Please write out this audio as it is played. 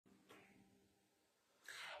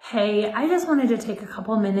Hey, I just wanted to take a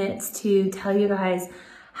couple minutes to tell you guys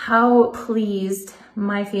how pleased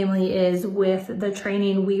my family is with the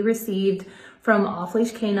training we received from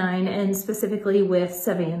Leash K9 and specifically with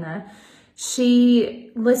Savannah.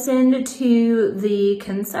 She listened to the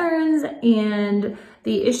concerns and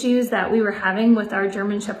the issues that we were having with our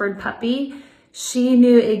German Shepherd puppy. She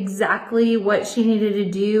knew exactly what she needed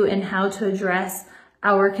to do and how to address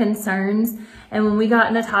our concerns. And when we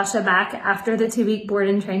got Natasha back after the 2-week board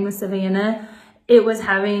and train with Savannah, it was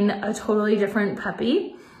having a totally different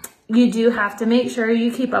puppy. You do have to make sure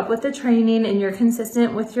you keep up with the training and you're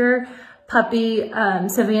consistent with your puppy.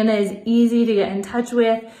 Savannah is easy to get in touch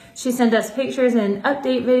with. She sent us pictures and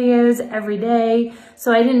update videos every day.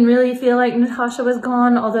 So I didn't really feel like Natasha was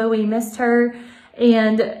gone, although we missed her.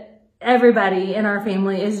 And everybody in our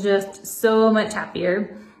family is just so much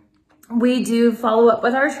happier. We do follow up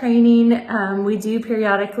with our training. We do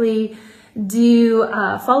periodically do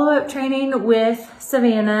follow-up training with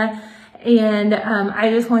Savannah. And I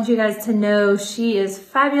just want you guys to know she is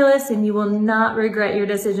fabulous and you will not regret your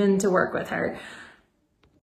decision to work with her.